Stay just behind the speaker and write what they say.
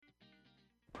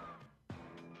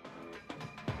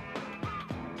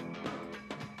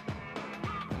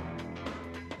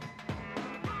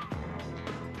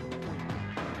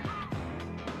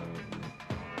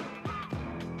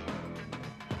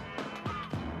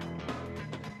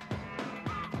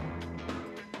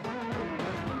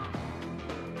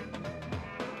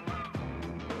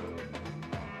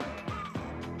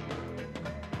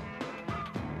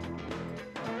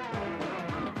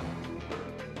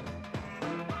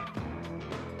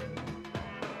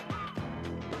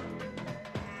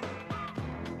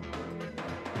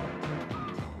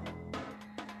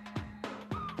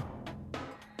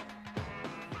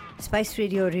Spice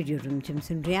radio और radio room हम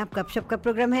सुन रहे हैं। आपका शप का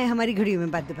प्रोग्राम है। हमारी घड़ियों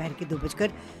में बात दोपहर के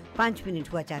 2:05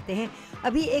 हुआ चाहते हैं।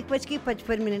 अभी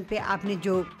 1:55 पे आपने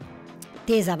जो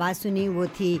तेज़ आवाज़ सुनी वो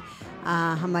थी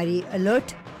हमारी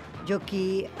अलर्ट, जो कि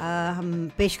हम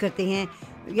पेश करते हैं,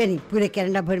 यानी पूरे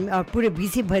कनाडा भर में और पूरे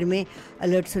BC भर में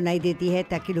अलर्ट सुनाई देती है,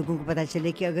 ताकि लोगों को पता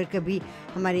चले कि अगर कभी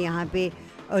हमारे यहाँ पे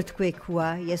अर्थक्वेक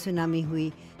हुआ या सुनामी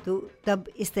हुई तो तब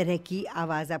इस तरह की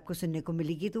आवाज़ आपको सुनने को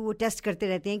मिलेगी। तो वो टेस्ट करते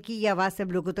रहते हैं कि ये आवाज़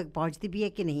सब लोगों तक पहुंचती भी है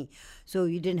कि नहीं। So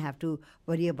you don't have to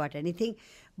worry about anything.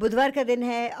 बुधवार का दिन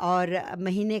है और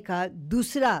महीने का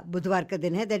दूसरा बुधवार का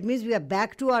दिन है। That means we are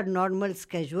back to our normal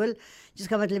schedule,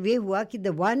 जिसका मतलब ये हुआ कि the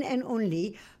one and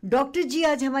only doctor जी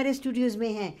आज हमारे स्टूडियोज़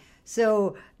में हैं।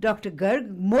 So doctor Garg,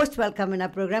 most welcome in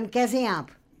our programme. कैसे हैं आप?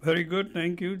 Very good,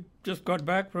 thank you. Just got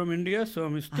back from India, so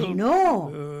I'm still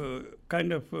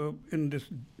kind of in this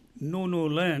no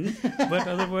land, but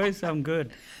otherwise I'm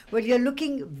good. Well, you're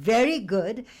looking very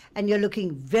good, and you're looking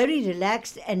very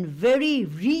relaxed and very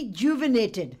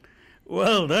rejuvenated.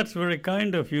 Well, that's very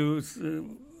kind of you.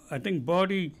 I think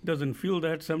body doesn't feel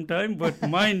that sometimes, but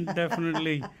mind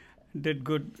definitely did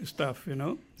good stuff, you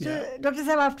know. So, yeah. Dr.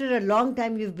 Saab, after a long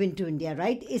time you've been to India,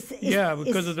 right?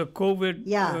 Because of the COVID,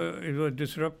 it was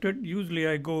disrupted. Usually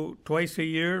I go twice a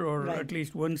year or at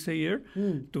least once a year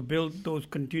to build those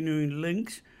continuing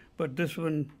links. But this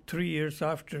one 3 years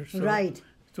after. So,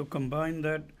 so combine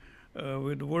that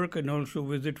with work and also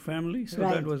visit family. So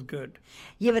that was good.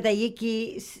 ये बताइए कि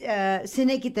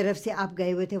सिने की तरफ से आप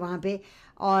गए हुए थे वहाँ पे,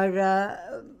 और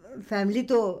फैमिली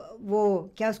तो वो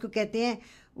क्या उसको कहते हैं,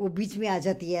 वो बीच में आ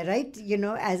जाती है, राइट? यू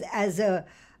नो, एज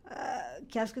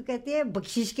क्या उसको कहते हैं,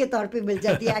 बख्शीश के तौर पे मिल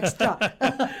जाती है, extra.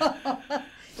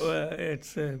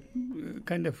 It's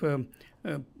kind of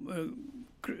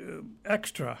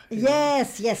extra.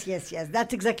 Yes.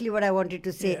 That's exactly what I wanted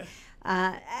to say.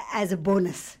 As a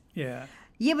bonus. Yeah.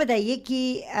 ये बताइए कि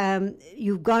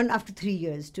you've gone after 3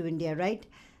 years to India, right?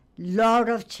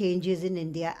 Lot of changes in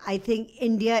India. I think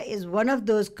India is one of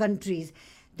those countries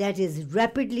that is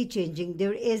rapidly changing.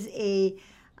 There is a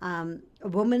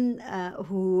woman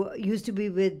who used to be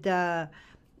with a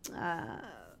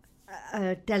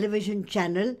television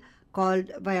channel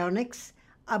called Bionics.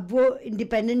 अब वो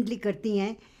independently करती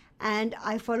हैं, and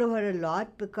I follow her a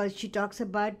lot because she talks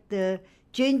about the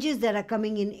changes that are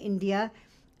coming in India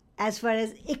as far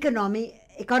as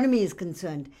economy is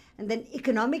concerned. And then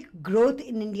economic growth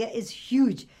in India is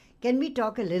huge. Can we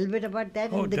talk a little bit about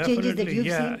that and the changes that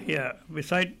you've seen? Yeah.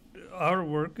 Beside our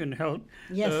work in health,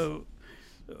 you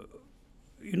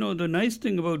know, the nice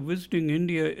thing about visiting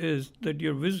India is that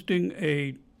you're visiting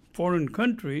a foreign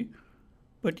country,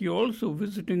 but you're also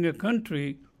visiting a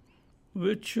country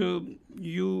which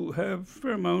you have a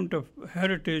fair amount of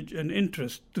heritage and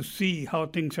interest to see how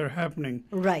things are happening.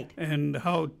 Right. And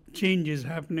how change is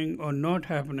happening or not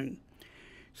happening.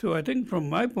 So I think from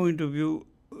my point of view,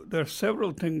 there are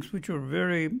several things which were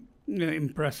very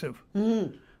impressive.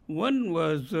 One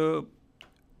was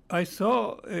I saw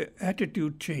an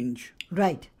attitude change.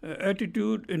 Right.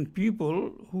 Attitude in people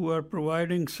who are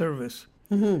providing service.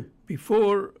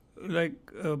 Before,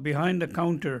 like behind the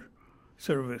counter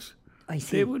service. I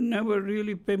see. They would never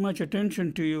really pay much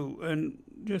attention to you, and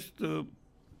just the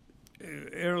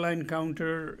airline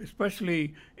counter,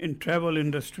 especially in travel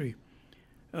industry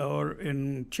or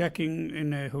in checking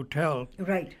in a hotel.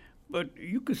 Right. But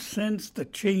you could sense the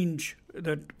change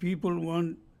that people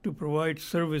want to provide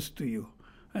service to you.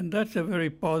 And that's a very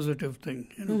positive thing.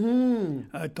 You know?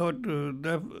 I thought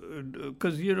that,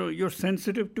 because you're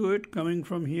sensitive to it coming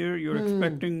from here, you're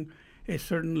expecting a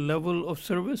certain level of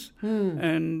service,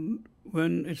 and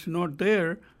when it's not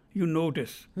there, you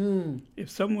notice. If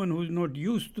someone who's not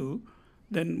used to,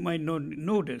 then might not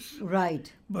notice.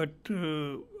 Right. But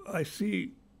I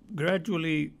see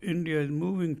gradually India is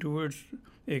moving towards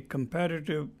a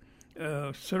competitive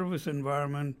service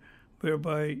environment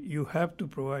whereby you have to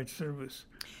provide service.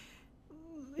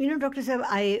 You know, Dr. Saab,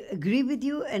 I agree with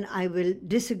you and I will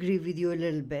disagree with you a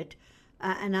little bit.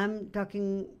 And I'm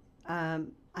talking, I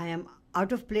am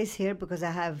out of place here because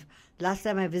last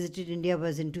time I visited India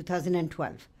was in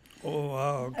 2012. Oh,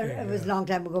 wow, okay. It was a long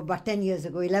time ago, about 10 years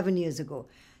ago, 11 years ago.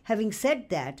 Having said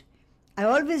that, I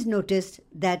always noticed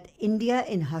that India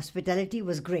in hospitality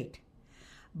was great,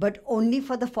 but only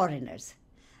for the foreigners.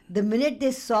 The minute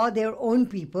they saw their own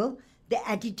people, the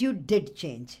attitude did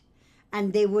change.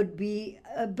 And they would be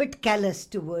a bit callous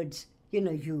towards,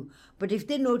 you. But if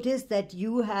they noticed that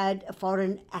you had a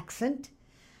foreign accent,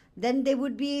 then they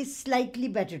would be slightly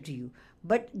better to you.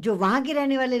 But जो वहाँ के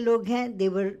रहने वाले लोग हैं,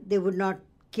 they would not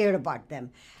care about them.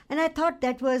 And I thought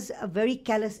that was a very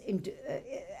callous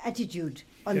attitude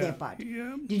on their part.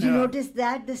 Yeah, Did you notice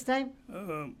that this time?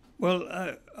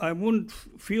 Well, I wouldn't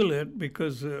feel it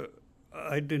because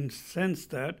I didn't sense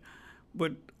that,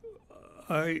 but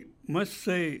I must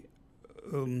say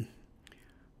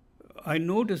I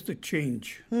noticed a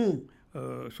change.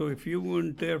 So if you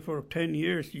weren't there for 10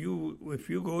 years, if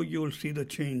you go, you'll see the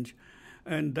change.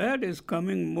 And that is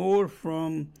coming more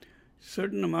from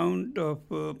certain amount of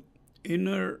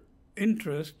inner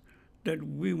interest that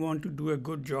we want to do a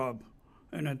good job.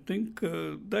 And I think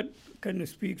that kind of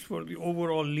speaks for the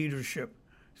overall leadership.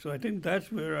 So I think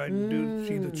that's where I do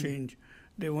see the change.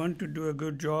 They want to do a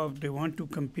good job. They want to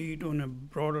compete on a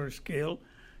broader scale.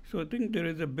 So I think there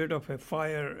is a bit of a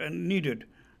fire and needed,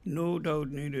 no doubt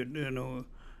needed.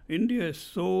 India is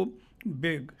so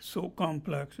big, so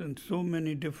complex, and so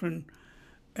many different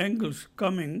angles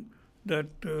coming that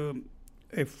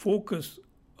a focus,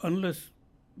 unless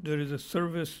there is a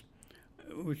service,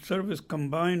 with service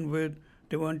combined with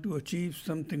they want to achieve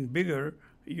something bigger,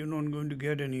 you're not going to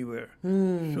get anywhere.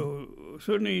 So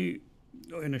certainly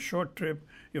in a short trip,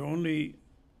 you're only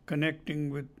connecting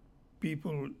with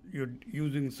people you're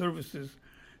using services.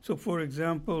 So for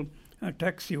example, a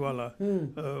taxiwala,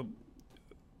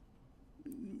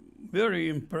 very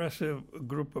impressive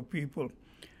group of people.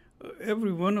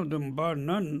 Every one of them, bar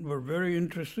none, were very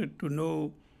interested to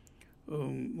know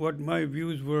what my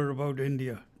views were about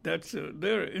India. That's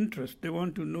their interest. They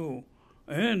want to know.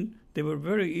 And they were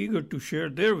very eager to share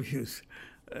their views.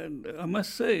 And I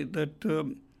must say that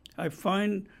I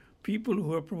find people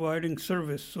who are providing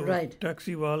service, so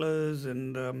taxiwalas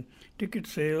and ticket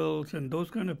sales and those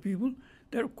kind of people,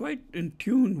 they're quite in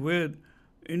tune with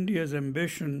India's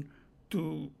ambition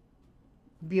to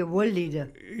be a world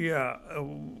leader. Yeah.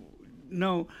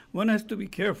 Now, one has to be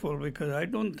careful because I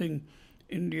don't think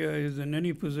India is in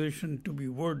any position to be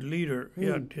world leader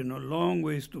yet. Long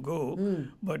ways to go.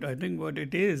 But I think what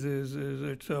it is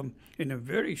it's in a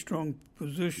very strong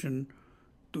position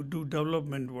to do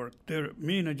development work. Their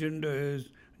main agenda is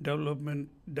development.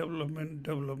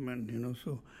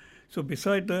 So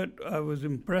beside that, I was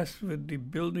impressed with the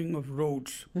building of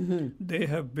roads. They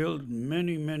have built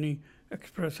many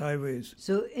express highways.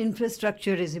 So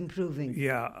infrastructure is improving.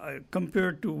 Yeah,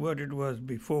 compared to what it was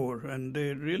before. And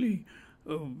they really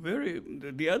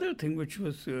the other thing which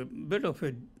was a bit of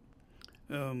a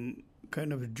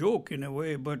kind of a joke in a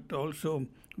way, but also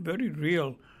very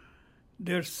real,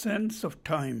 their sense of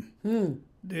time.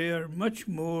 They are much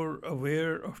more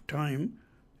aware of time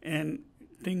and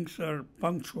things are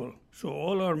punctual. So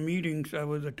all our meetings I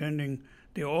was attending,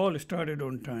 they all started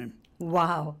on time.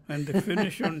 Wow. And they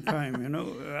finish on time,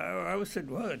 I was said,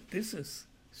 what, this is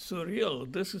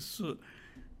surreal. This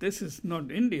is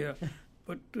not India.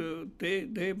 But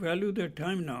they value their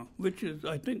time now, which is,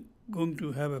 I think, going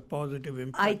to have a positive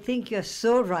impact. I think you're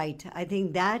so right. I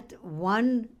think that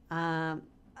one a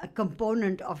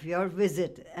component of your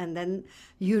visit and then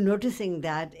you noticing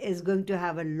that is going to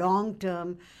have a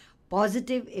long-term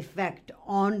positive effect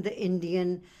on the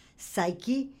Indian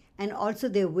psyche and also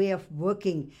their way of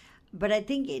working. But I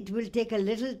think it will take a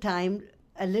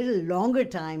little longer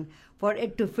time for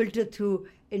it to filter through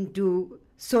into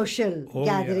social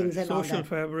gatherings and all that. Social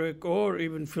fabric, or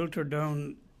even filter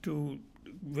down to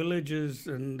villages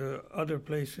and other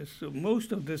places. So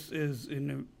most of this is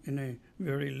in a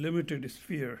very limited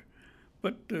sphere.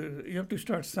 But you have to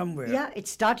start somewhere. Yeah, it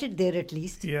started there at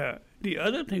least. Yeah. The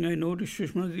other thing I noticed,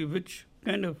 Sushma, which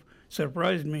kind of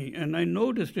surprised me, and I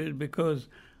noticed it because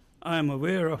I'm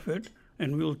aware of it,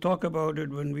 and we'll talk about it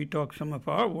when we talk some of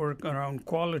our work around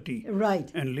quality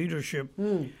and leadership,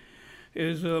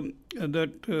 is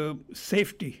that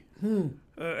safety.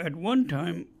 At one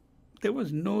time, there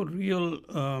was no real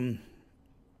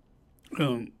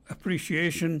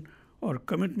appreciation or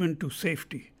commitment to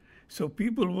safety. So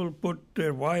people will put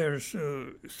their wires,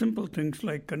 simple things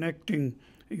like connecting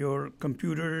your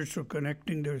computers or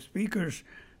connecting their speakers,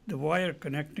 the wire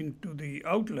connecting to the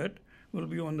outlet will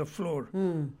be on the floor.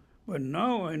 But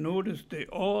now I noticed they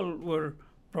all were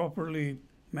properly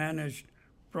managed,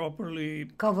 properly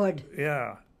covered.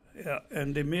 Yeah.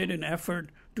 And they made an effort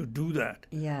to do that.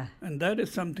 Yeah. And that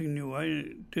is something new.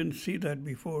 I didn't see that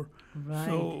before. Right.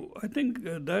 So I think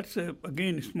that's,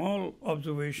 again, a small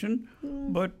observation,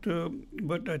 but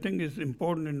I think it's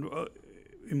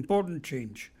important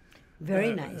change.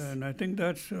 Very nice. And I think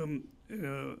that's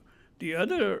the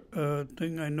other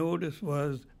thing I noticed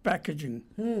was packaging.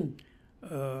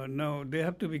 Now, they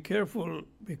have to be careful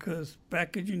because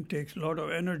packaging takes a lot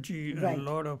of energy and a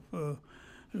lot of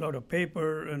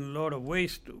paper and a lot of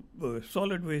waste.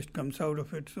 Solid waste comes out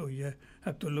of it, so you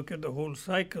have to look at the whole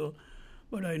cycle.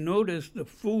 But I noticed the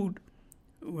food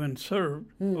when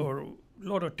served, or a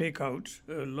lot of takeouts,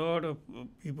 a lot of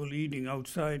people eating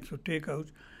outside, so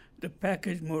takeouts, the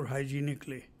package more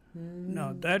hygienically.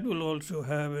 Now that will also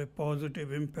have a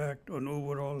positive impact on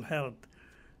overall health.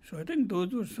 So I think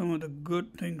those were some of the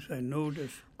good things I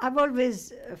noticed. I've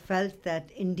always felt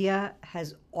that India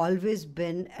has always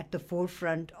been at the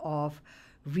forefront of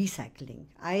recycling.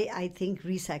 I think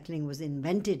recycling was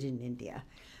invented in India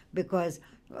because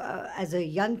as a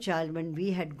young child, when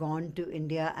we had gone to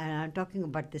India, and I'm talking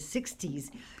about the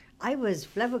 60s, I was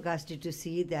flabbergasted to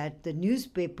see that the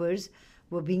newspapers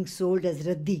were being sold as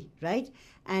raddi, right?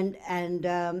 And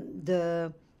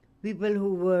the people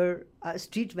who were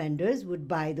street vendors would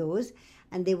buy those,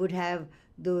 and they would have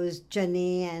those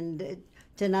chane and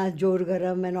chana jor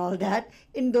garam and all that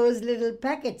in those little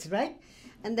packets, right?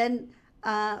 And then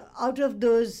out of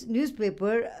those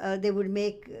newspaper, they would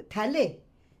make thale,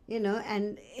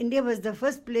 and India was the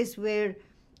first place where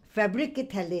fabric ke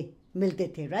thale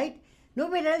milte the, right?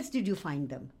 Nowhere else did you find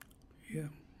them. Yeah,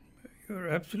 you're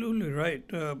absolutely right.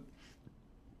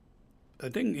 I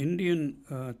think Indian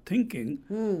thinking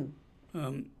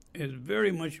is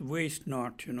very much waste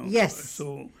not, Yes.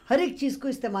 So हर एक चीज को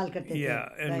इस्तेमाल करते थे. yeah,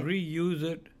 and right. reuse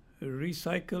it,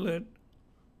 recycle it,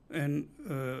 and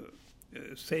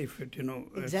save it,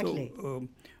 Exactly. So,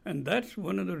 and that's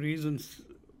one of the reasons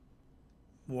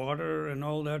water and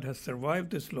all that has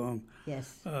survived this long.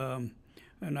 Yes.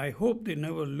 And I hope they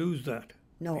never lose that.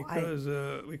 No,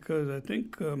 because I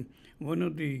think one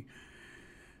of the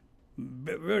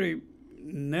very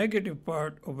negative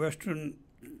part of Western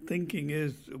thinking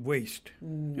is waste,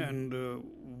 and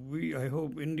I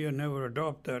hope India never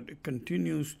adopt that. It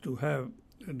continues to have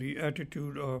the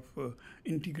attitude of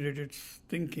integrated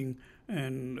thinking,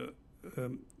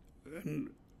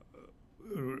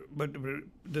 but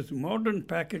this modern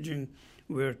packaging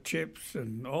where chips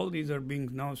and all these are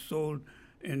being now sold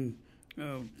in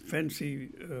fancy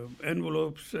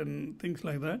envelopes and things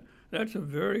like that. That's a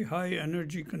very high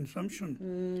energy consumption,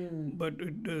 but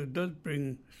it does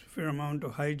bring a fair amount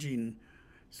of hygiene.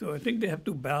 So I think they have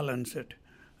to balance it.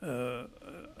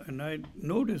 And I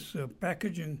notice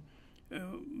packaging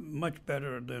much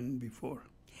better than before.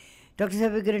 Dr.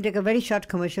 Sahib, we're going to take a very short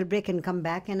commercial break and come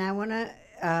back. And I want to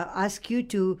ask you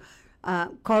to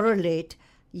correlate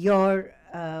your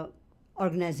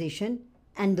organization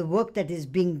and the work that is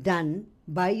being done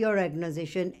by your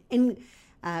organization in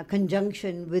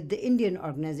conjunction with the Indian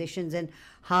organizations, and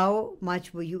how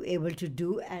much were you able to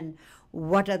do and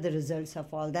what are the results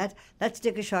of all that. Let's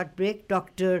take a short break.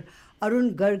 Dr.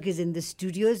 Arun Garg is in the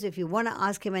studios. If you want to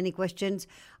ask him any questions,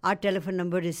 our telephone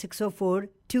number is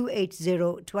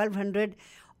 604-280-1200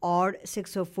 or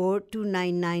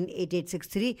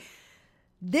 604-299-8863.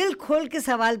 दिल खोल के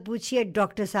सवाल पूछिए,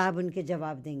 doctor साहब उनके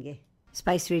जवाब देंगे.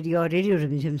 Spice radio और रेडियो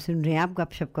रिमझिम सुन रहे हैं आप.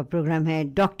 गपशप का प्रोग्राम है.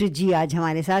 डॉक्टर जी आज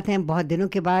हमारे साथ हैं बहुत दिनों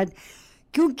के बाद,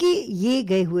 क्योंकि ये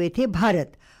गए हुए थे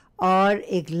भारत और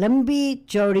एक लंबी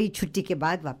चौड़ी छुट्टी के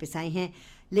बाद वापस आए हैं.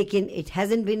 लेकिन इट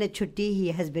हैज़न्ट बीन अ छुट्टी, he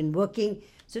has been working.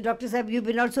 So doctor साहब, you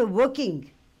been also working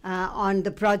on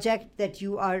the project that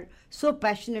you are so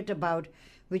passionate about,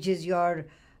 which is your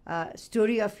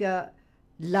story of your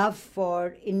love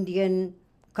for Indian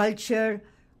culture,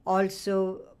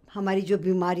 also हमारी जो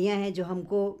बीमारियां हैं जो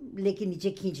हमको लेके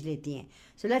नीचे खींच लेती हैं.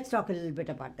 So let's talk a little bit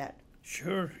about that.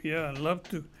 Sure, yeah, I'd love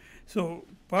to. So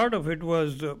part of it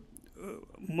was the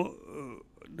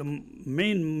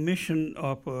main mission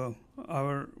of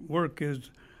our work is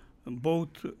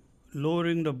both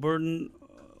lowering the burden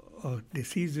of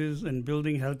diseases and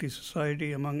building healthy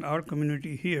society among our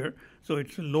community here. So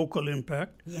it's a local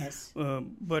impact. Yes.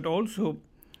 But also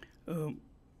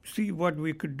see what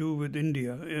we could do with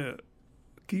India,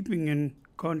 keeping in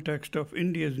context of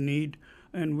India's need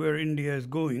and where India is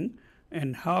going,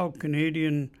 and how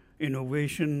Canadian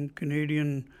innovation,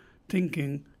 Canadian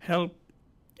thinking help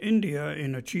India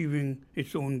in achieving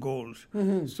its own goals.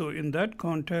 Mm-hmm. So in that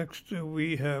context,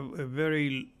 we have a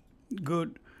very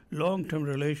good long-term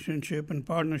relationship and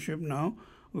partnership now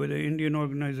with an Indian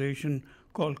organization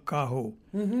called CAHO,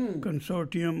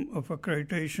 Consortium of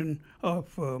Accreditation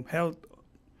of Health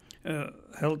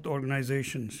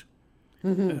Organizations.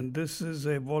 Mm-hmm. And this is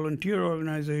a volunteer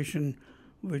organization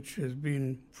which has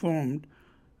been formed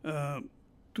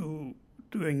to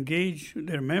engage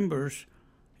their members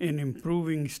in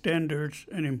improving standards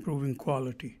and improving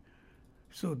quality.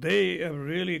 So they have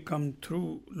really come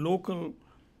through local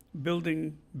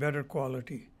building better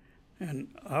quality. And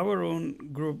our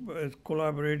own group is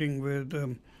collaborating with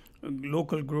a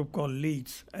local group called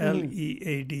LEADS,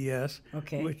 LEADS,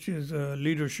 which is a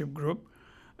leadership group.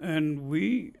 And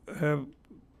we have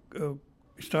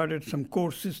started some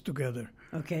courses together.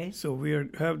 Okay. So we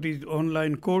have these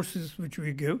online courses which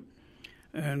we give,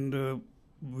 and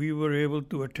we were able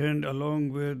to attend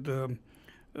along with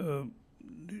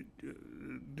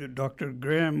the Dr.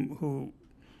 Graham, who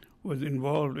was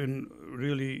involved in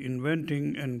really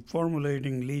inventing and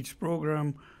formulating Leeds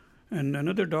program, and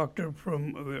another doctor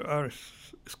from our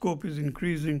scope is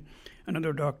increasing,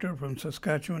 another doctor from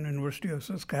Saskatchewan, University of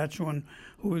Saskatchewan,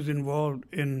 who is involved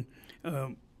in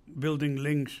building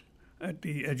links at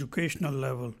the educational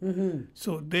level. Mm-hmm.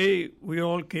 So we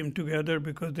all came together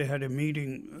because they had a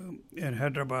meeting in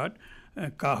Hyderabad,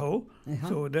 Kaho. Uh-huh.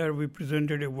 So there we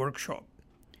presented a workshop,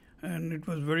 and it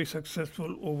was very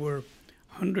successful. Over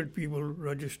 100 people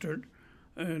registered,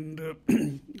 and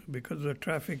because of the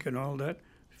traffic and all that,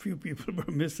 few people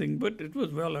were missing, but it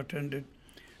was well attended.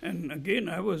 And again,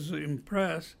 I was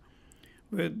impressed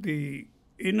with the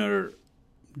inner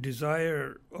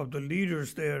desire of the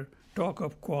leaders there. Talk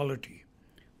of quality.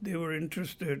 They were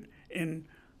interested in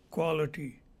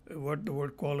quality, what the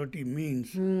word quality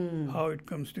means, how it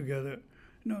comes together.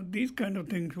 These kind of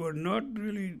things were not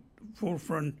really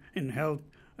forefront in health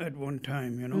at one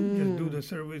time, just do the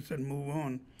service and move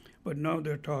on. But now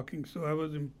they're talking. So I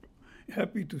was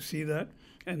happy to see that.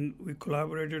 And we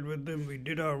collaborated with them. We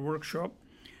did our workshop,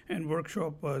 and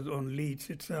workshop was on Leeds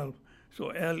itself.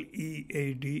 So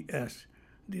LEADS.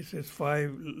 This is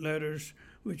 5 letters,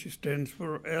 which stands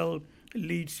for L,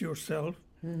 leads yourself.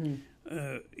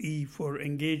 E for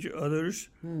engage others.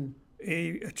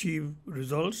 A, achieve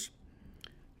results.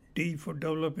 D for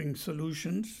developing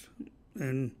solutions,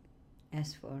 and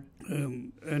S for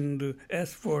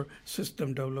S for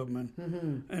system development.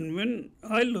 And when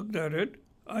I looked at it,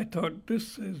 I thought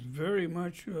this is very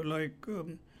much like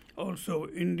also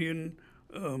Indian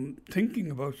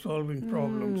thinking about solving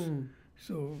problems.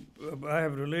 So I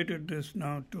have related this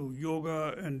now to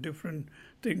yoga and different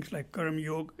things like Karma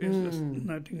Yoga is just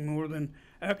nothing more than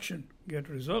action, get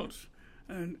results,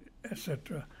 and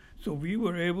etc. So we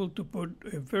were able to put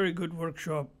a very good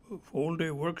workshop, a whole-day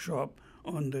workshop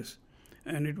on this,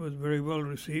 and it was very well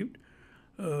received,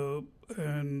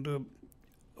 and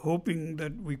hoping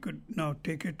that we could now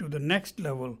take it to the next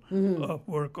level of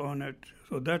work on it.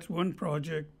 So that's one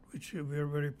project which we are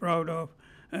very proud of,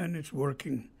 and it's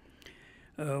working.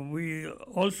 We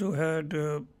also had,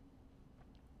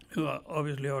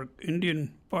 obviously, our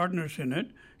Indian partners in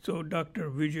it. So Dr.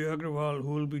 Vijay Agrawal,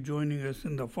 who will be joining us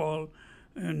in the fall,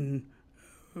 and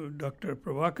Dr.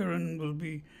 Prabhakaran will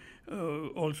be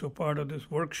also part of this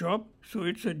workshop. So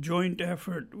it's a joint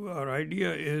effort. Our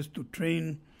idea is to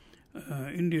train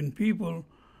Indian people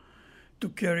to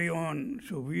carry on.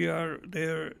 So we are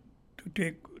there to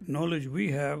take knowledge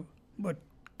we have, but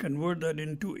convert that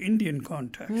into Indian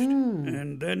context,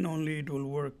 and then only it will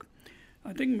work.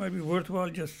 I think it might be worthwhile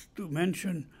just to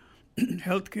mention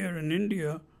healthcare in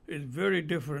India is very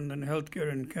different than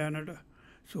healthcare in Canada.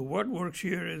 So what works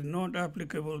here is not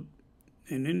applicable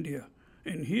in India.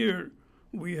 And here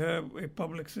we have a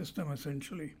public system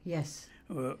essentially. Yes.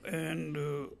 And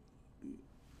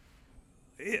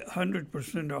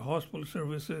 100% of hospital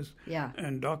services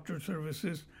and doctor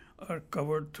services are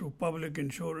covered through public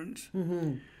insurance.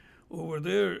 Over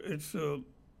there, it's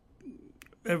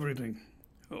everything,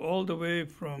 all the way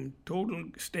from total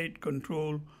state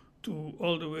control to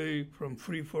all the way from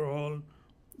free for all.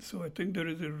 So I think there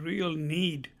is a real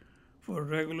need for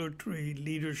regulatory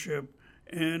leadership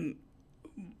and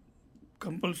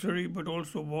compulsory but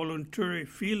also voluntary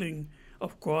feeling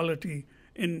of quality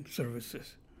in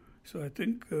services. So I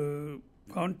think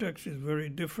context is very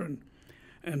different.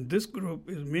 And this group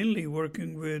is mainly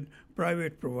working with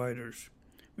private providers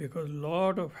because a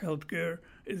lot of healthcare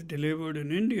is delivered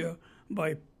in India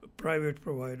by private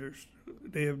providers.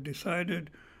 They have decided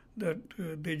that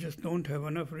they just don't have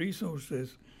enough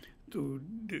resources to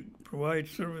provide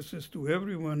services to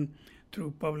everyone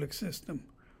through public system.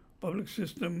 Public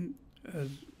system has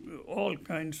all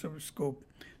kinds of scope.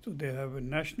 So they have a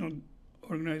national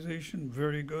organization,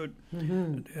 very good.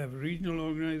 They have regional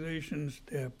organizations,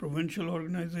 they have provincial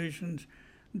organizations,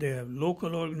 they have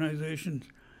local organizations,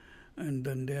 and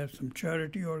then they have some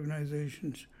charity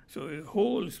organizations. So a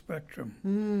whole spectrum.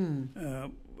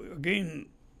 Again,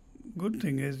 good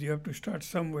thing is you have to start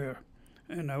somewhere,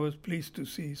 and I was pleased to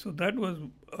see. So that was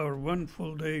our one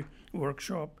full day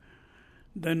workshop.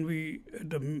 Then we, at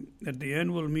the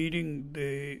annual meeting,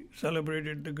 they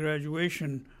celebrated the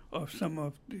graduation of some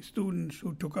of the students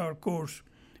who took our course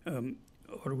or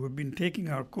who have been taking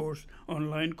our course,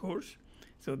 online course.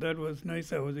 So that was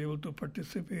nice. I was able to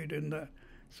participate in that.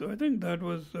 So I think that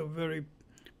was a very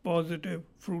positive,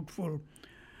 fruitful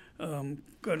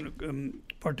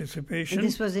participation. And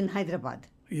this was in Hyderabad?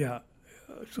 Yeah.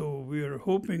 So we are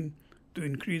hoping to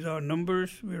increase our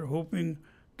numbers. We are hoping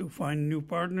to find new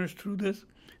partners through this.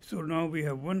 So now we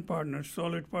have one partner,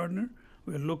 solid partner.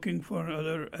 We're looking for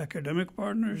other academic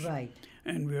partners. Right.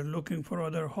 And we're looking for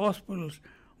other hospitals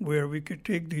where we could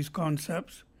take these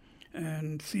concepts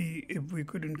and see if we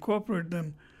could incorporate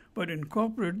them, but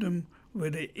incorporate them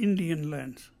with an Indian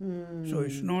lens. So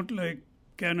it's not like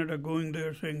Canada going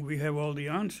there saying we have all the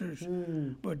answers,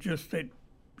 but just say,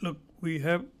 look, we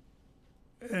have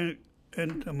an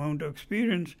amount of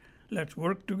experience. Let's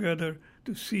work together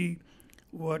to see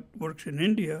what works in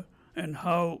India and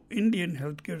how Indian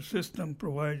healthcare system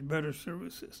provides better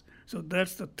services. So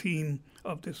that's the theme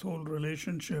of this whole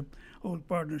relationship, whole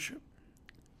partnership.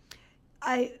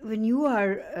 When you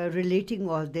are relating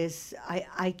all this,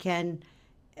 I can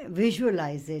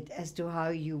visualize it as to how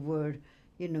you were,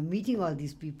 meeting all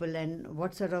these people and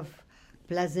what sort of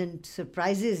pleasant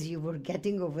surprises you were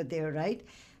getting over there, right?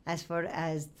 As far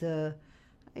as the,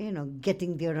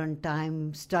 getting there on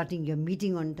time, starting your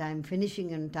meeting on time,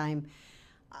 finishing on time.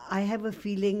 I have a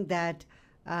feeling that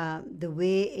the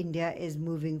way India is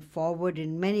moving forward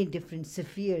in many different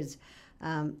spheres,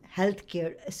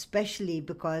 healthcare especially,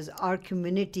 because our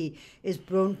community is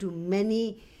prone to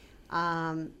many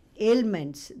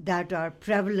ailments that are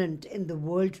prevalent in the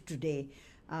world today,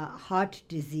 heart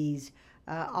disease,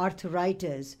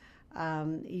 arthritis.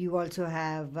 You also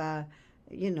have,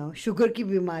 sugar ki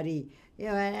bimari,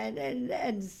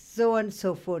 and so on and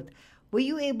so forth. Were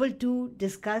you able to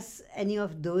discuss any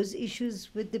of those issues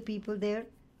with the people there?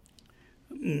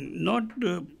 Not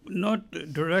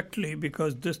directly,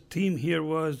 because this theme here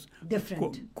was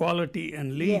different quality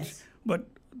and leads. Yes. But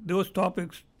those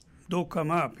topics do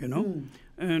come up,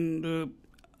 And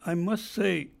I must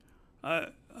say, I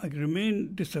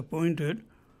remain disappointed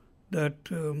that,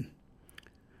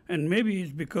 and maybe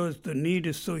it's because the need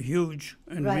is so huge,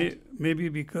 and right. Maybe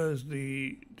because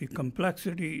the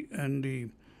complexity and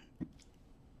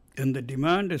the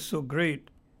demand is so great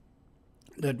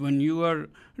that when you are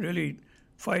really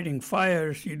fighting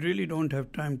fires, you really don't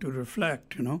have time to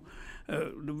reflect,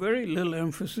 Very little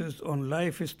emphasis on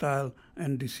lifestyle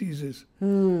and diseases.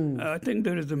 I think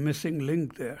there is a missing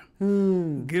link there.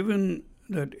 Given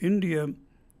that India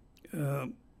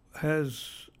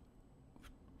has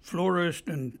flourished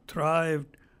and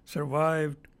thrived,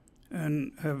 survived,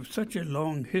 and have such a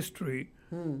long history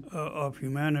of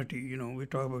humanity. We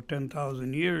talk about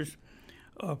 10,000 years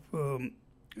of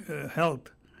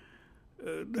health.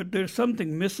 That there's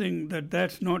something missing,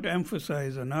 that's not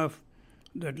emphasized enough,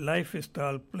 that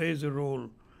lifestyle plays a role,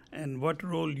 and what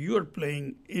role you're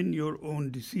playing in your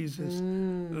own diseases.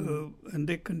 And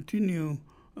they continue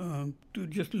to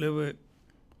just live a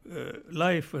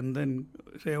life and then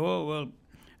say, oh, well,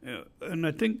 and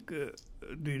I think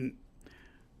the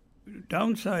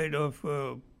downside of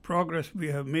progress we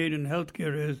have made in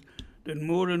healthcare is that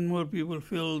more and more people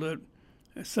feel that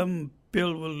some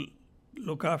pill will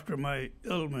look after my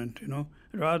ailment,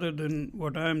 rather than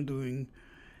what I'm doing.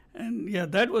 And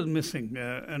that was missing,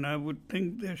 and I would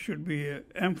think there should be an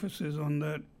emphasis on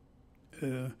that.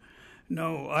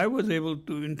 Now, I was able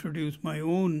to introduce my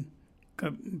own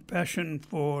passion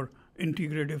for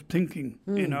integrative thinking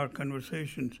in our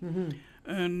conversations.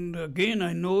 And again,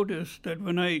 I noticed that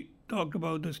when I talked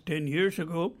about this 10 years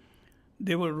ago,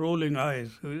 they were rolling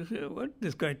eyes. So you say, what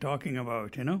this guy talking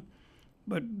about,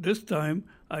 But this time,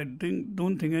 I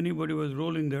don't think anybody was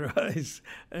rolling their eyes.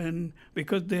 And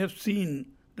because they have seen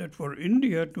that for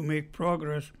India to make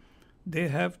progress, they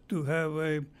have to have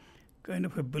a kind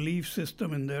of a belief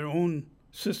system in their own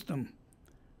system.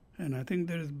 And I think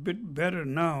that is a bit better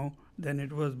now than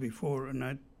it was before. And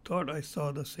I thought I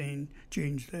saw the same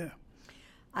change there.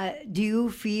 Do you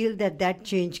feel that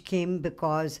change came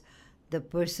because the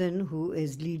person who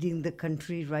is leading the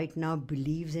country right now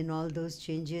believes in all those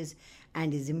changes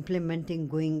and is implementing,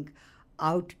 going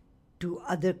out to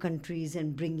other countries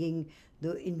and bringing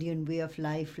the Indian way of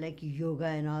life like yoga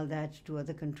and all that to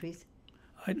other countries?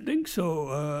 I think so.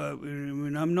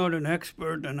 I'm not an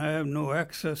expert and I have no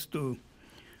access to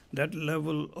that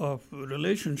level of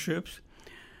relationships.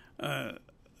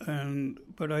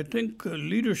 But I think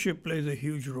leadership plays a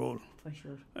huge role. For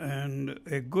sure. And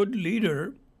a good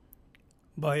leader,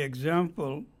 by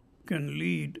example, can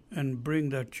lead and bring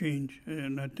that change.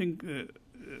 And I think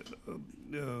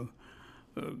the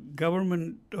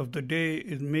government of the day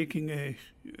is making a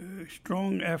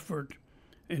strong effort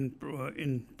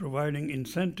in providing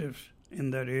incentives in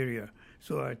that area.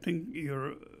 So I think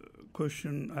your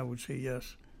question, I would say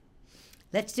yes.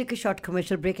 Let's take a short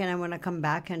commercial break, and I want to come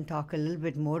back and talk a little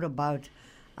bit more about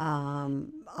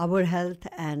our health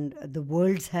and the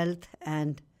world's health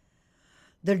and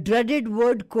the dreaded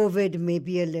word COVID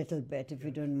maybe a little bit, if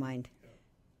you don't mind.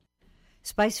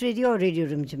 Spice radio और radio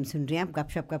Rimjhim सुन रहे हैं आप.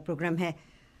 गपशप का programme है.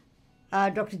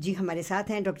 Doctor जी हमारे साथ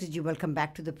हैं. Doctor ji, welcome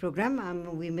back to the programme.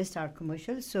 We missed our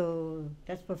commercial, so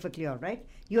that's perfectly alright.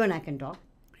 You and I can talk.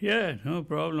 Yeah, no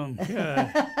problem.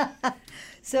 Yeah.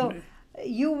 So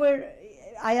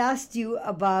I asked you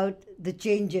about the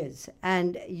changes,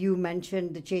 and you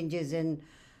mentioned the changes in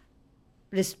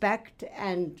respect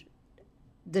and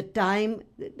the time,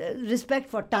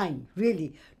 respect for time, really,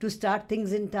 to start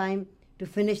things in time, to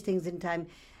finish things in time,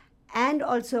 and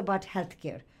also about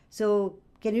healthcare. So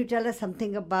can you tell us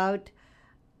something about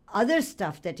other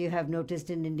stuff that you have noticed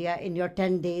in India in your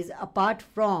 10 days, apart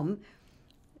from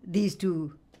these two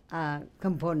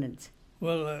components?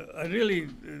 Well, I really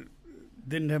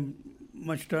didn't have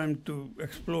much time to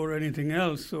explore anything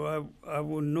else, so I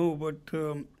wouldn't know. But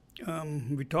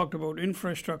we talked about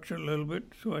infrastructure a little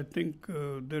bit, so I think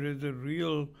there is a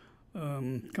real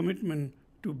commitment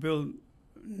to build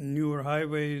newer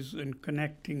highways and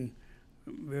connecting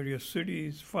various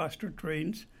cities, faster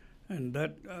trains, and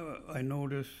that I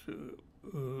notice,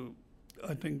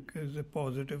 I think, is a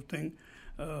positive thing.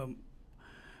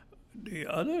 The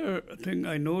other thing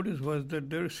I noticed was that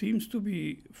there seems to be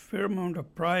a fair amount of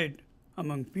pride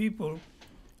among people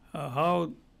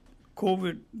how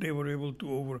COVID they were able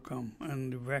to overcome,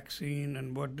 and the vaccine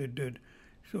and what they did.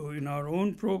 So in our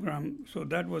own program, so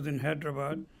that was in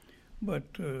Hyderabad,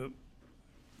 but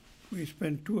we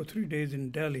spent 2 or 3 days in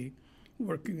Delhi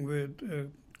working with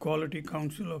Quality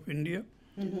Council of India,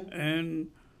 and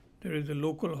there is a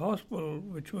local hospital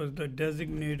which was the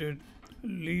designated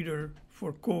leader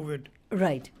for COVID.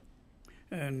 Right.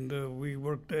 And we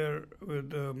worked there with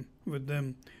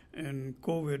them and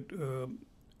COVID,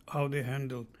 how they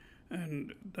handled.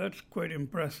 And that's quite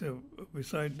impressive.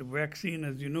 Besides the vaccine,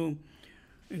 as you know,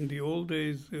 in the old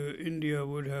days, India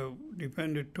would have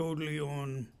depended totally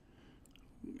on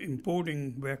importing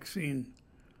vaccine.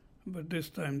 But this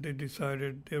time they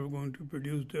decided they were going to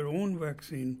produce their own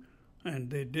vaccine, and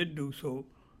they did do so.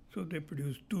 So they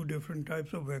produced 2 different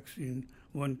types of vaccine,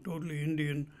 one totally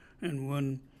Indian and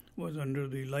one was under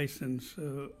the license,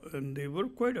 and they were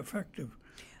quite effective.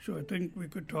 So I think we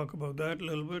could talk about that a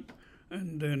little bit.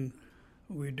 And then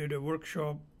we did a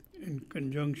workshop in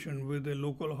conjunction with a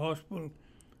local hospital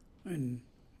in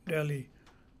Delhi.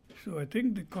 So I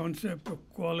think the concept of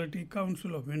Quality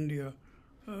Council of India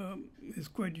is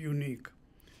quite unique.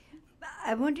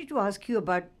 I wanted to ask you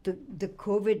about the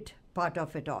COVID part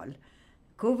of it all.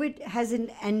 COVID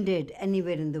hasn't ended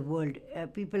anywhere in the world.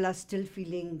 People are still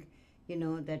feeling,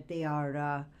 that they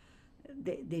are,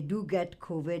 they do get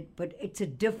COVID, but it's a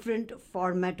different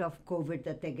format of COVID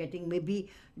that they're getting, maybe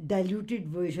diluted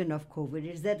version of COVID.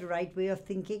 Is that the right way of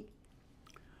thinking?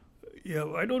 Yeah,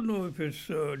 I don't know if it's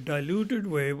a diluted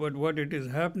way, but what it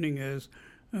is happening is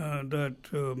that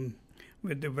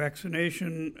with the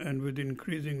vaccination and with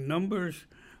increasing numbers,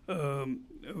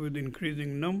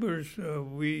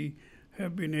 we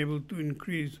have been able to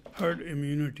increase herd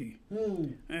immunity.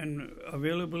 And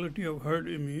availability of herd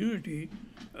immunity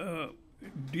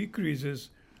decreases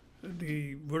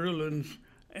the virulence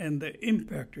and the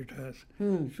impact it has.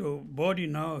 So body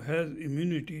now has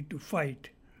immunity to fight,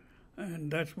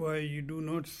 and that's why you do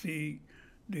not see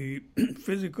the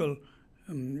physical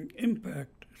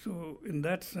impact. So in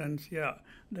that sense, yeah,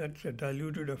 that's a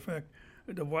diluted effect.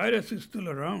 The virus is still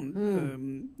around,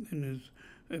 and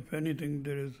if anything,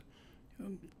 there is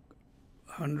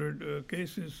 100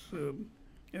 cases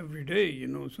every day,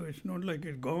 so it's not like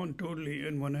it's gone totally,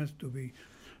 and one has to be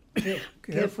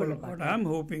careful about what I'm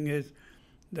hoping is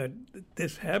that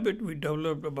this habit we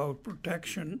developed about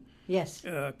protection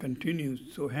continues.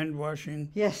 So hand washing,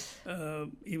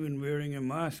 even wearing a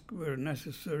mask where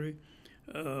necessary,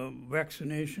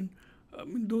 vaccination,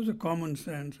 those are common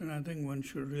sense, and I think one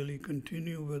should really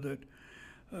continue with it.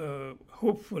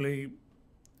 Hopefully,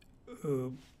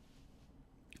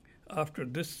 after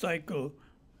this cycle,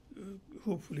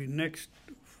 hopefully next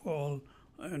fall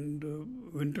and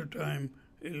winter time,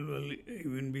 it will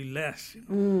even be less.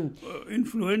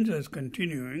 Influenza is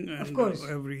continuing, and of course,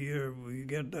 every year we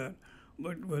get that.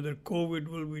 But whether COVID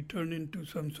will be turned into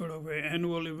some sort of an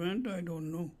annual event, I don't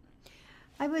know.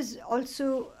 I was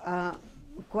also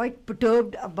quite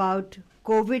perturbed about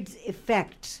COVID's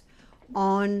effects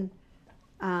on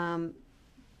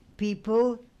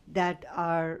people that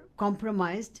are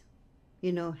compromised,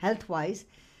 health-wise,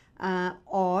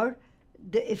 or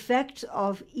the effects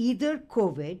of either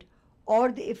COVID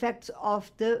or the effects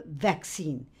of the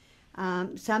vaccine.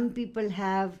 Some people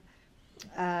have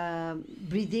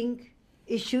breathing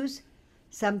issues.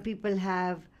 Some people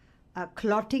have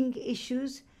clotting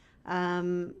issues.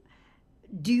 Do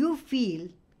you feel,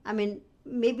 I mean,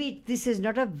 maybe this is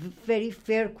not a very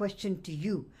fair question to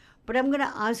you, but I'm going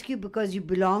to ask you because you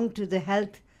belong to the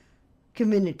health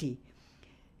community.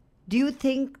 Do you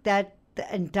think that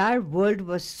the entire world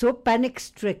was so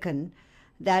panic-stricken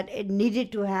that it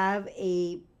needed to have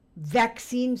a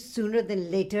vaccine sooner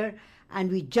than later, and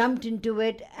we jumped into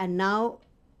it, and now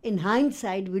in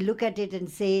hindsight we look at it and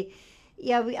say,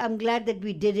 yeah, I'm glad that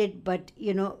we did it, but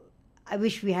I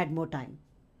wish we had more time?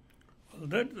 Well,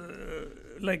 that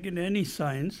like in any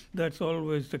science, that's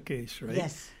always the case, right?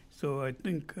 Yes. So I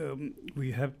think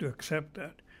we have to accept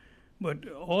that. But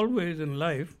always in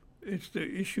life, the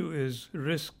issue is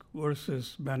risk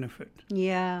versus benefit.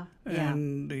 Yeah.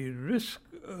 And the risk,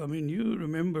 I mean, you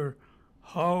remember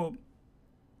how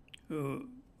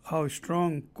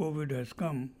strong COVID has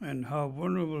come and how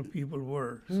vulnerable people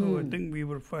were. So I think we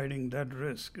were fighting that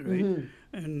risk, right? Mm-hmm.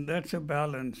 And that's a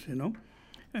balance,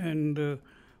 And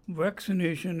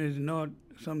vaccination is not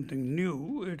something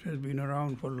new. It has been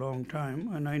around for a long time.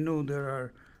 And I know there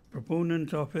are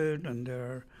proponents of it and there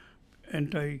are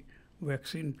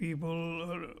anti-vaccine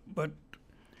people, but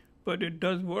it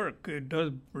does work. It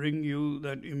does bring you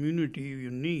that immunity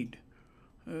you need.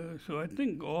 So I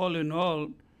think all in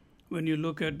all, when you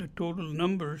look at the total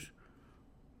numbers,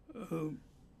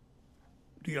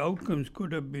 the outcomes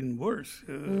could have been worse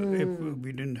if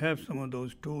we didn't have some of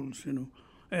those tools,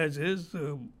 As is,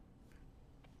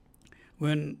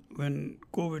 when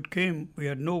COVID came, we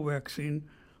had no vaccine.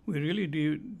 We really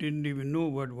didn't even know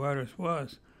what virus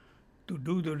was. To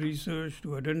do the research,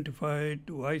 to identify it,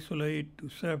 to isolate, to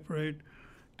separate,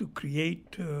 to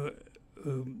create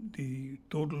the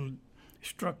total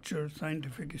structure,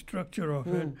 scientific structure of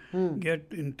it,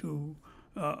 get into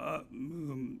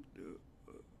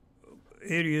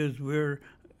areas where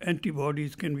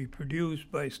antibodies can be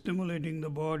produced by stimulating the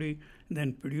body and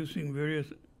then producing various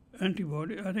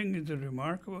antibodies. I think it's a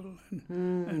remarkable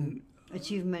and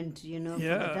achievement, for the time.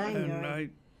 Yeah, and I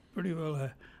pretty well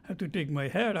have to take my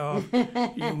hat off.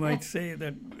 You might say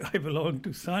that I belong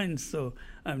to science, so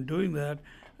I'm doing that.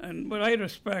 But I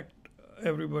respect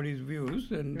everybody's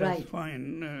views, and that's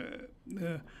fine.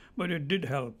 But it did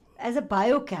help. As a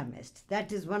biochemist,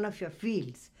 that is one of your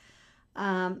fields.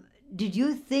 Did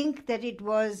you think that it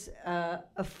was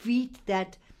a feat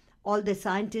that all the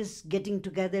scientists getting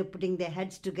together, putting their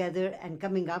heads together and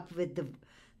coming up with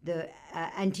the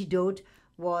antidote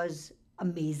was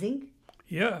amazing?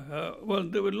 Yeah, well,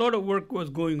 there was a lot of work was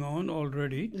going on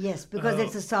already. Yes, because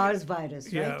it's a SARS virus,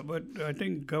 right? Yeah, but I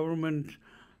think government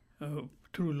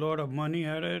threw a lot of money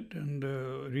at it and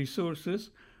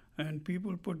resources, and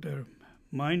people put their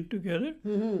mind together.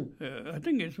 I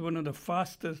think it's one of the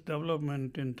fastest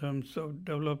development in terms of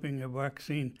developing a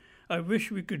vaccine. I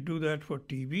wish we could do that for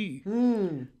TB.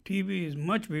 TB is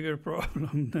much bigger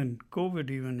problem than COVID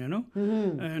even,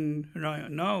 And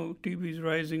now TB is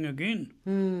rising again.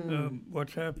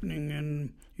 What's happening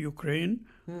in Ukraine,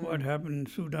 what happened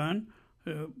in Sudan,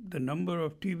 the number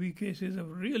of TB cases have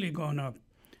really gone up.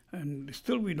 And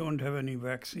still we don't have any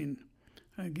vaccine.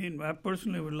 Again, I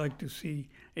personally would like to see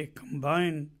a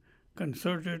combined,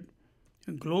 concerted,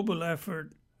 global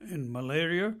effort in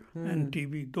malaria and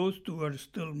TB. Those two are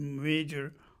still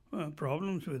major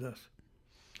problems with us.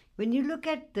 When you look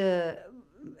at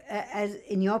as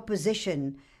in your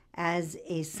position as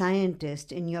a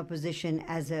scientist, in your position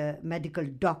as a medical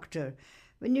doctor,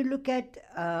 when you look at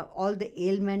all the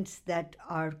ailments that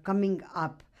are coming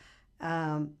up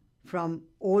from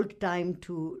old time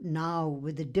to now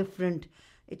with the different,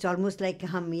 it's almost like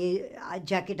हम ये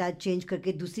jacket आज change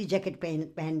करके दूसरी jacket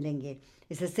पहन लेंगे.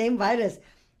 It's the same virus,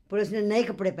 पर उसने नए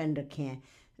कपड़े पहन रखे हैं.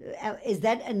 Is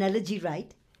that analogy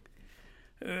right?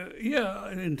 Yeah,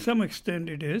 in some extent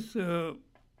it is,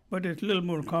 but it's a little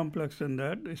more complex than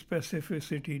that. The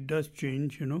specificity does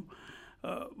change,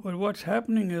 But what's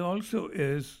happening also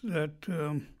is that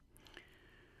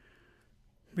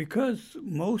because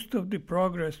most of the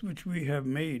progress which we have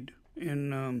made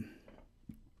in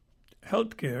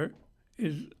healthcare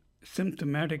is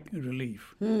symptomatic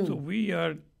relief. So we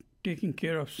are taking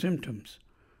care of symptoms.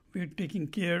 We're taking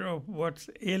care of what's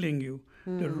ailing you.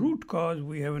 The root cause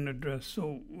we haven't addressed.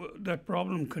 So that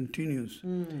problem continues.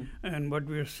 And what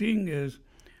we're seeing is,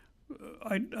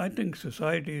 I think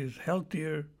society is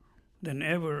healthier than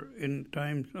ever in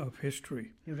times of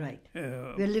history. You're right.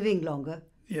 We're living longer.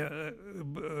 Yeah,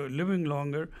 living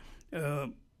longer.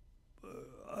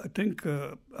 I think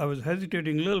I was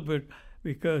hesitating a little bit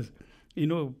because,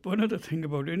 one other thing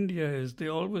about India is they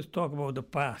always talk about the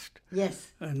past.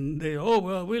 Yes. And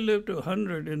we lived to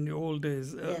 100 in the old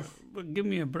days. Yes. give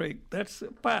me a break. That's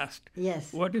past.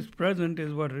 Yes. What is present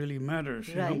is what really matters.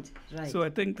 You know? Right. So I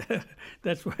think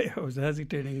that's why I was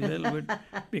hesitating a little bit,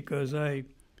 because I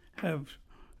have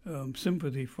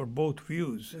sympathy for both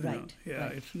views. You know? Yeah,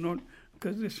 Right. it's not,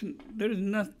 because there is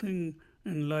nothing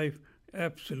in life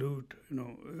absolute.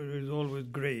 There is always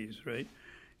grays, right?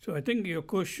 So I think your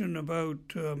question about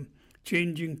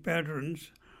changing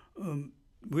patterns,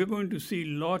 we're going to see a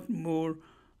lot more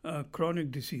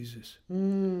chronic diseases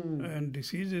and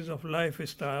diseases of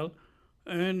lifestyle.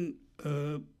 And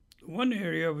one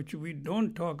area which we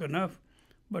don't talk enough,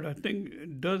 but I think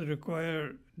it does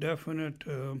require definite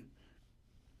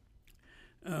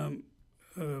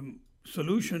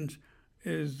solutions,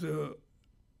 is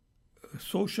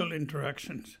social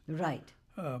interactions. Right.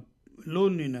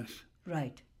 Loneliness.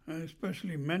 Right. And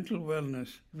especially mental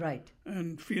wellness. Right.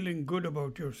 And feeling good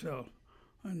about yourself.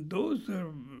 And those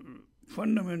are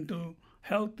fundamental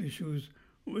health issues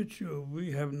which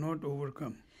we have not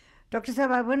overcome. Dr. Saab,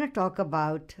 I want to talk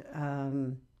about,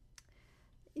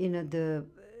 the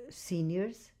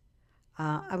seniors.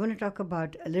 I want to talk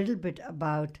about a little bit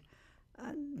about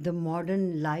the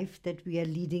modern life that we are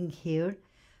leading here.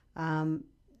 And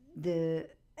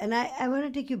I want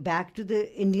to take you back to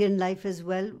the Indian life as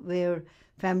well, where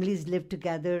families lived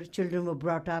together, children were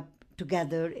brought up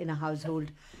together in a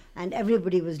household, and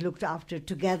everybody was looked after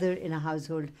together in a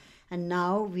household. And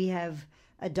now we have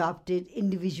adopted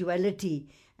individuality,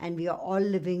 and we are all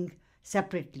living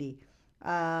separately.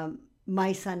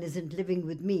 My son isn't living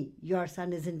with me. Your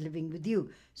son isn't living with you.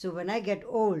 So when I get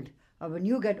old, or when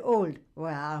you get old,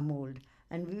 well, I'm old,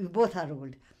 and we both are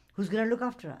old. Who's going to look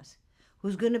after us?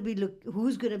 Who's going to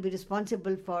be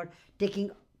responsible for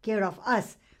taking care of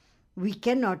us? We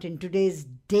cannot, in today's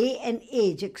day and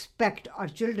age, expect our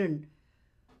children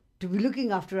to be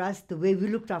looking after us the way we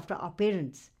looked after our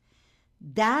parents.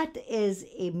 That is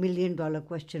a $1 million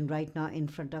question right now in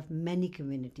front of many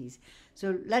communities.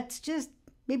 So let's just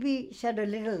maybe shed a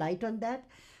little light on that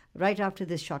right after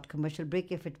this short commercial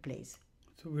break, if it plays.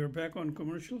 So we're back on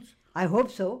commercials? I hope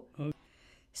so.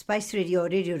 Spice radio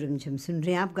Rimjhim सुन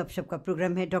रहे हैं आप। गपशप का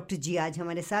programme है। Doctor जी आज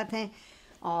हमारे साथ हैं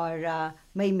और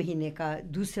मई महीने का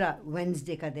दूसरा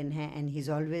वेडनेसडे का दिन है, and he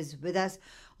is always with us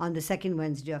on the second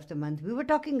Wednesday of the month. We were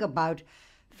talking about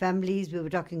families, we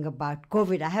were talking about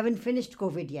COVID. I haven't finished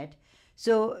COVID yet.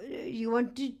 So you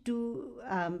wanted to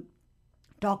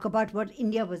talk about what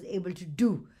India was able to do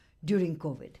during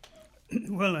COVID.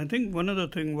 Well, I think one other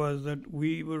thing was that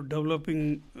we were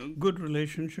developing a good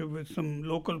relationship with some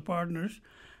local partners,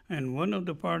 and one of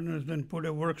the partners then put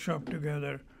a workshop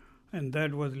together, and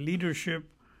that was leadership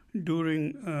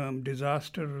during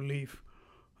disaster relief,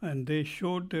 and they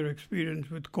showed their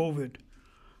experience with COVID.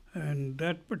 And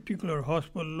that particular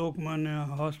hospital, Lokmanya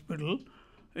Hospital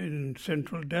in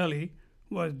central Delhi,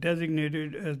 was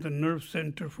designated as the nerve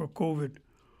center for COVID.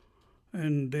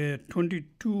 And their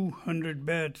 2,200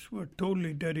 beds were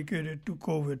totally dedicated to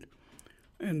COVID.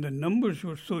 And the numbers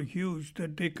were so huge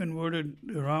that they converted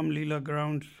the Ram Leela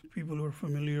grounds, people who are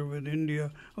familiar with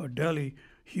India or Delhi,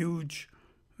 huge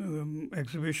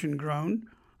exhibition ground,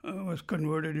 was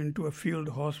converted into a field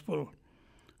hospital.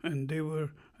 And they were,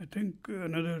 I think,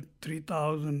 another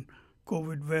 3,000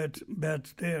 COVID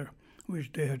beds there,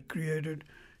 which they had created.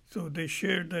 So they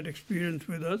shared that experience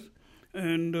with us,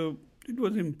 and it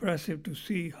was impressive to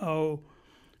see how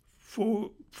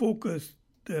focused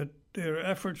that their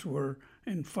efforts were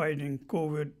in fighting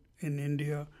COVID in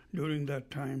India during that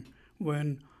time,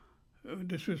 when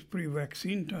this was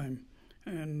pre-vaccine time,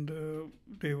 and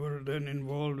they were then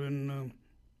involved in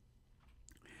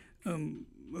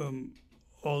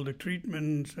all the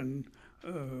treatments and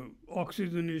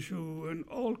oxygen issue and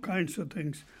all kinds of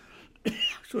things.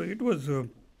 So it was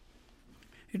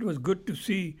good to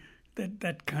see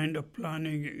that kind of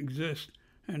planning exists,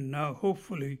 and now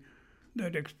hopefully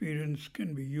that experience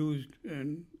can be used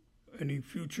in any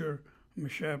future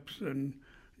mishaps and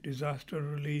disaster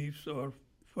reliefs or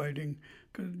fighting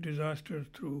disasters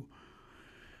through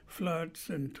floods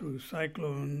and through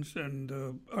cyclones, and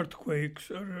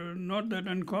earthquakes are not that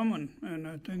uncommon, and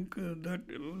I think that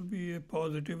will be a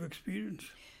positive experience.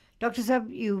 Dr. Saab,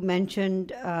 you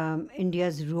mentioned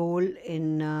India's role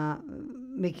in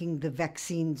making the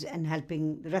vaccines and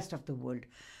helping the rest of the world.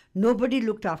 Nobody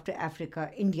looked after Africa.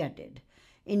 India did.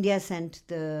 India sent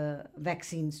the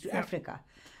vaccines to Africa.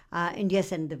 India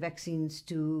sent the vaccines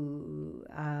to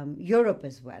Europe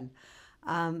as well.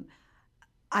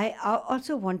 I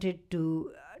also wanted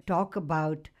to talk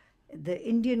about the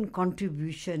Indian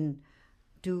contribution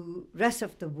to rest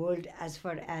of the world as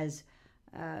far as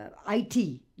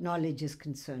IT knowledge is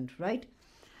concerned, right?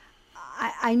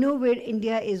 I know where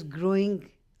India is growing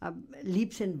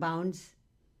leaps and bounds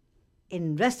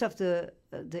in rest of the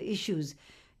issues.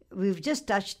 We've just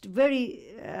touched very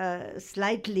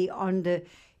slightly on the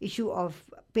issue of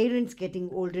parents getting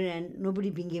older and nobody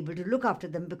being able to look after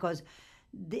them because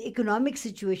the economic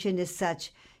situation is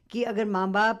such कि अगर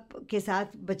माँ बाप के साथ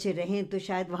बच्चे रहें तो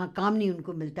शायद वहाँ काम नहीं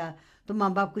उनको मिलता तो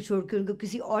माँ बाप को छोड़ के उनको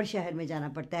किसी और शहर में जाना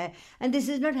पड़ता है. And this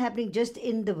is not happening just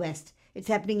in the West. It's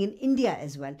happening in India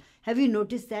as well. Have you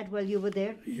noticed that while you were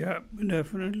there? Yeah,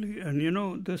 definitely.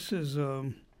 And this is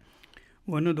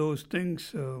one of those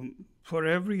things, for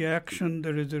every action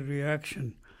there is a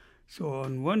reaction. So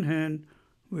on one hand,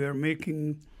 we are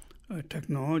making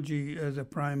technology as a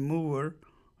prime mover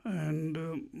and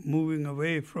moving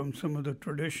away from some of the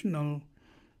traditional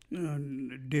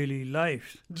daily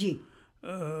lives. Ji.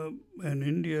 And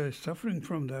India is suffering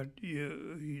from that.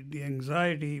 The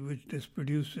anxiety which this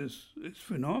produces is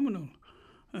phenomenal.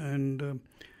 And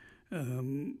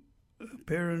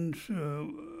parents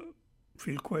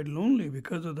feel quite lonely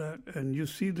because of that. And you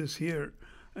see this here.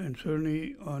 And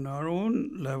certainly on our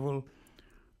own level,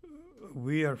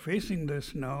 we are facing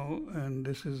this now. And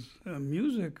this is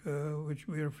music which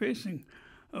we are facing.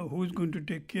 Who's going to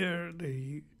take care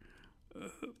the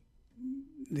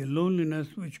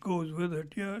loneliness which goes with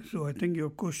it? Yeah, so I think your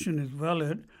question is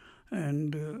valid,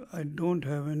 and I don't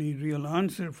have any real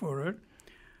answer for it.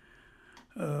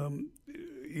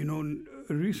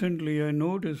 Recently I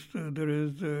noticed there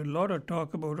is a lot of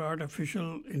talk about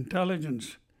artificial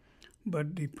intelligence,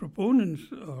 but the proponents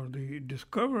or the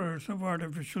discoverers of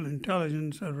artificial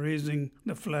intelligence are raising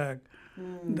the flag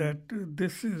that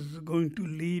this is going to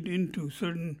lead into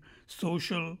certain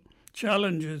social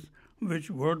challenges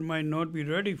which world might not be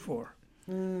ready for.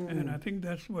 And I think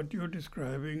that's what you're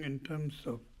describing in terms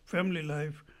of family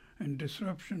life and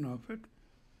disruption of it.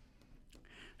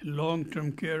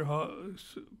 Long-term care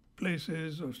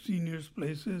places or seniors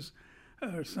places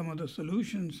are some of the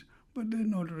solutions, but they're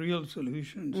not real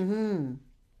solutions. Mm-hmm.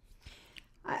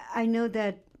 I know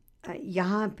that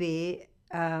यहाँ पे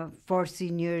for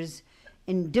seniors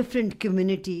in different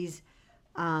communities,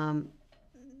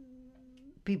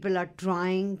 people are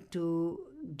trying to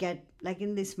get, like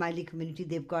in the Smiley community,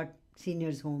 they've got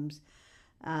seniors' homes.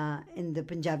 In the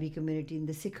Punjabi community, in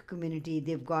the Sikh community,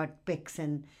 they've got PICs,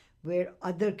 and where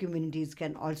other communities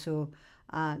can also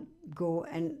go.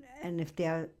 And if they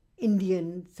are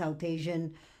Indian, South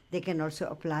Asian, they can also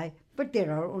apply. But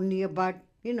there are only about,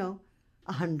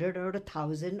 100 or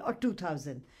 1,000 or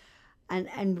 2,000.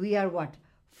 And we are what?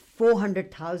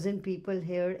 400,000 people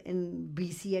here in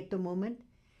BC at the moment.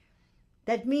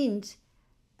 That means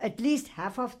at least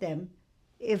half of them,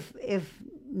 if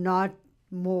not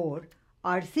more,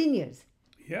 are seniors.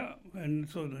 Yeah, and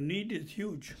so the need is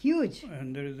huge. Huge.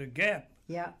 And there is a gap.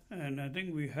 Yeah. And I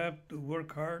think we have to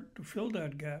work hard to fill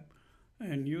that gap.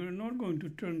 And you're not going to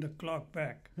turn the clock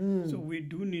back. So we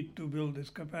do need to build this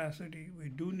capacity. We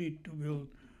do need to build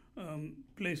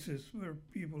places where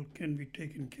people can be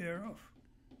taken care of.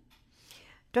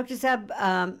 Dr.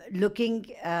 Saab, looking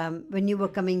when you were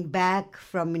coming back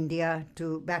from India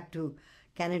back to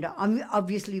Canada,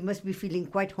 obviously you must be feeling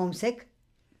quite homesick.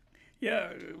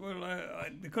 Yeah, well,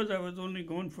 because I was only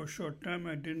gone for a short time,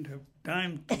 I didn't have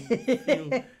time to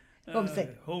feel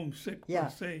homesick per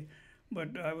se.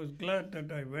 But I was glad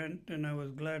that I went, and I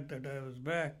was glad that I was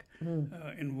back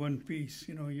in one piece.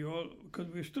 Because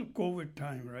we're still COVID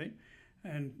time, right?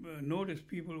 And notice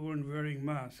people weren't wearing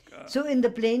masks. So in the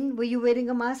plane, were you wearing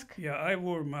a mask? Yeah, I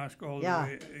wore a mask all the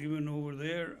way. Even over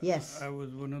there, yes. I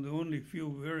was one of the only few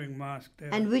wearing masks there.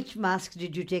 And which mask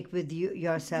did you take with you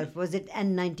yourself? Was it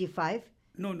N95?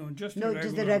 No, just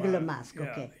the regular mask.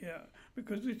 Okay. Yeah,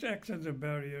 because it acts as a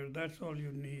barrier. That's all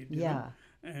you need. Yeah.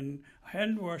 And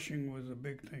hand washing was a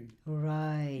big thing.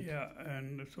 Right. Yeah,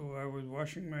 and so I was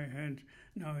washing my hands.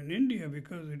 Now in India,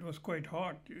 because it was quite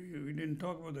hot, we didn't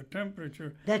talk about the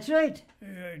temperature. That's right.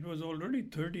 Yeah, it was already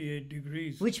 38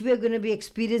 degrees. Which we're going to be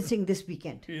experiencing this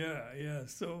weekend. Yeah.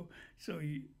 So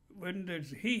when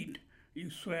there's heat, you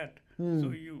sweat.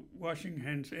 So you washing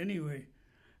hands anyway.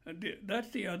 That's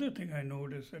the other thing I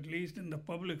noticed, at least in the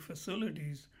public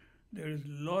facilities. There is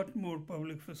a lot more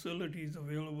public facilities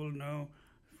available now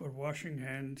for washing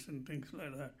hands and things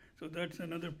like that. So that's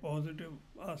another positive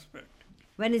aspect.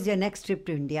 When is your next trip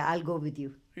to India? I'll go with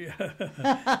you. Yeah.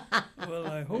 Well,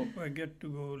 I hope I get to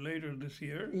go later this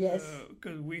year. Yes.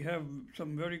 Because we have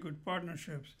some very good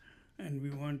partnerships and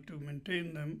we want to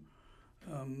maintain them.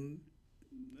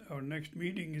 Our next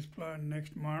meeting is planned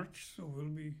next March, so we'll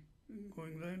be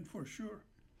going then for sure.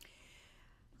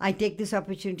 I take this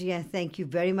opportunity and thank you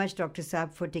very much, Dr.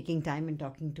 Saab, for taking time and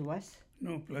talking to us.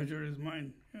 No, pleasure is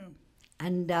mine. Yeah.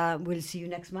 And we'll see you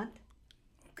next month.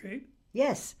 Okay.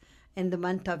 Yes, in the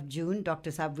month of June,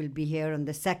 Dr. Saab will be here on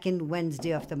the second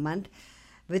Wednesday of the month.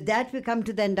 With that, we come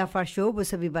to the end of our show. वो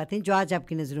सभी बातें जो आज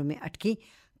आपकी नज़रों में अटकी,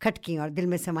 खटकी और दिल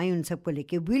में समाई उन सबको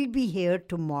लेके we'll be here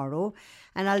tomorrow,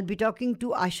 and I'll be talking to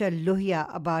Asha Lohia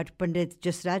about Pandit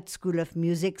Jasraj School of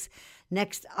Music's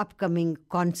next upcoming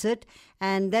concert.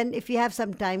 And then if you have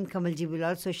some time, Kamalji will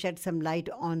also shed some light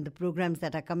on the programs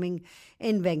that are coming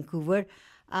in Vancouver.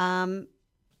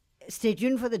 Stay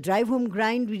tuned for the Drive Home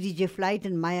Grind with DJ Flight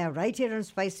and Maya right here on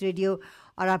Spice Radio,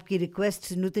 और आपकी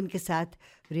request नूतन के साथ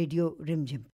radio रिमझिम.